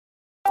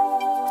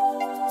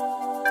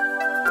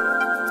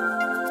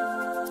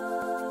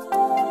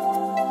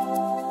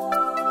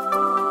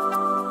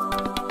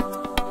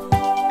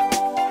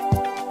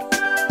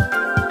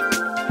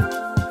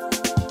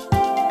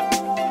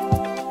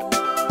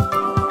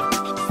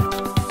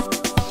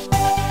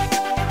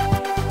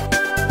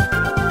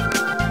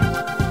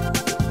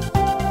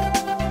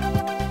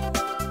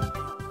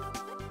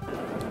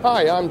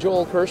Hi, I'm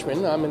Joel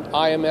Kirshman. I'm in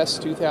IMS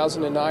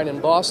 2009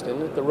 in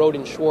Boston at the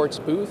Rohde Schwarz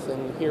booth,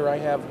 and here I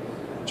have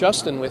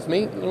Justin with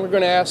me, and we're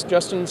going to ask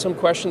Justin some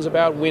questions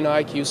about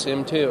WinIQ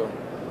Sim 2.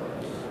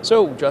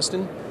 So,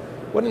 Justin,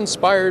 what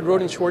inspired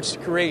Rohde Schwarz to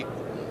create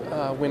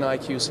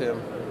WinIQ Sim?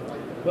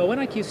 Well,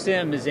 WinIQ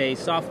Sim is a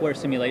software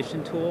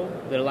simulation tool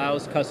that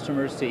allows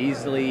customers to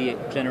easily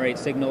generate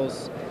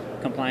signals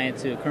compliant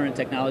to current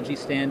technology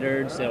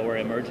standards or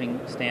emerging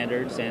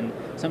standards, and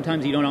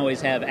sometimes you don't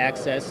always have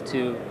access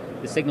to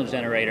the signal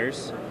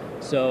generators.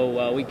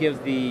 So we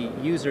give the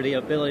user the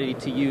ability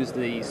to use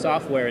the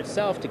software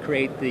itself to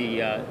create the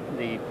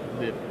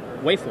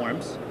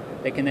waveforms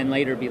that can then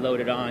later be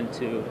loaded on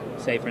to,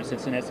 say, for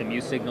instance, an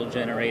SMU signal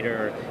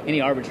generator or any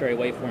arbitrary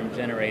waveform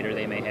generator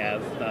they may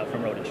have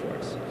from Rohde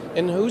Schwarz.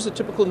 And who's a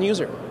typical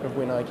user of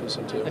WinIQ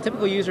Sim 2? A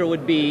typical user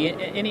would be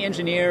any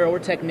engineer or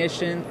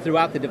technician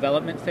throughout the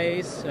development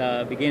phase,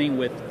 beginning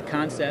with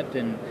concept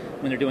and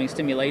when they're doing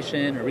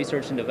stimulation or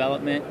research and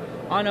development,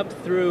 on up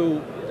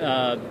through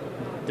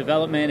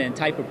development and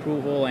type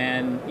approval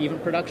and even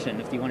production.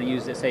 If you want to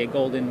use, say, a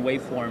golden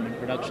waveform in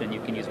production, you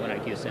can use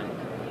WinIQ Sim.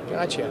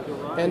 Gotcha.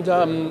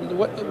 And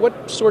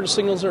what sort of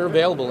signals are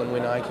available in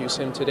WinIQ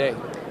Sim today?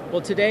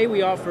 Well, today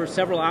we offer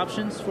several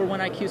options for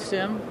WinIQ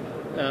Sim,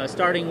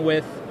 starting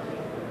with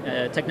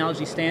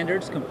technology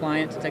standards,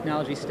 compliant to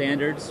technology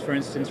standards, for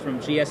instance, from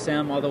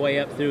GSM all the way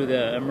up through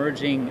the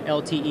emerging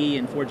LTE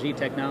and 4G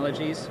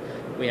technologies.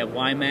 We have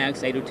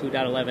WiMAX,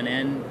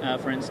 802.11n,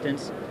 for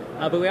instance.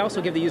 But we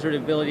also give the user the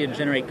ability to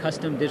generate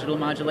custom digital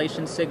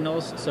modulation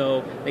signals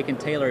so they can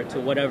tailor it to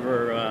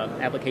whatever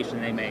application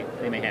they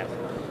may have.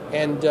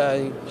 And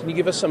can you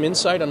give us some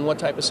insight on what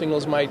type of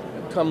signals might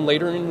come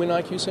later in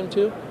WinIQ Sim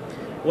 2?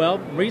 Well,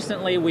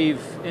 recently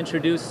we've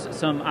introduced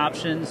some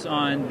options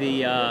on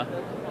the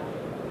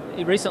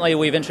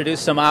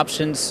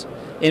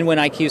in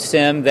WinIQ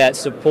Sim that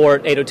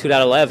support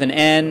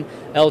 802.11n,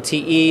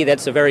 LTE.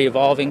 That's a very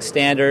evolving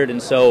standard, and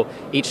so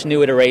each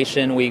new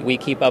iteration we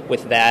keep up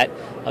with that.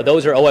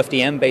 Those are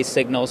OFDM-based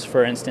signals,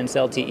 for instance,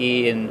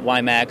 LTE and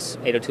WiMAX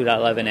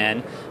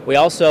 802.11n. We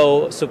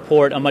also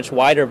support a much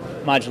wider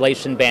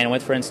modulation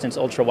bandwidth, for instance,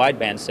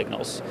 ultra-wideband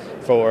signals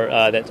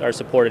that are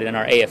supported in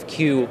our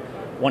AFQ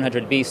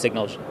 100B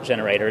signal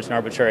generators, an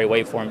arbitrary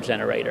waveform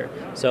generator.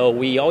 So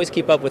we always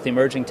keep up with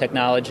emerging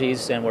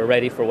technologies, and we're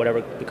ready for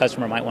whatever the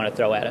customer might want to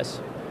throw at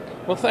us.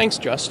 Well, thanks,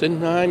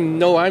 Justin. I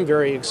know I'm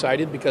very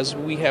excited because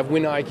we have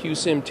WinIQ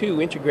Sim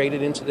 2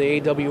 integrated into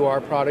the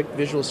AWR product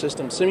Visual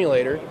System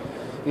Simulator.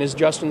 And as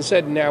Justin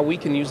said, now we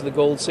can use the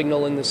gold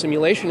signal in the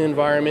simulation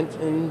environment,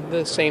 and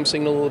the same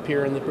signal will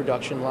appear in the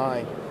production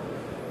line.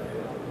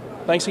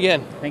 Thanks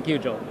again. Thank you,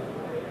 Joel.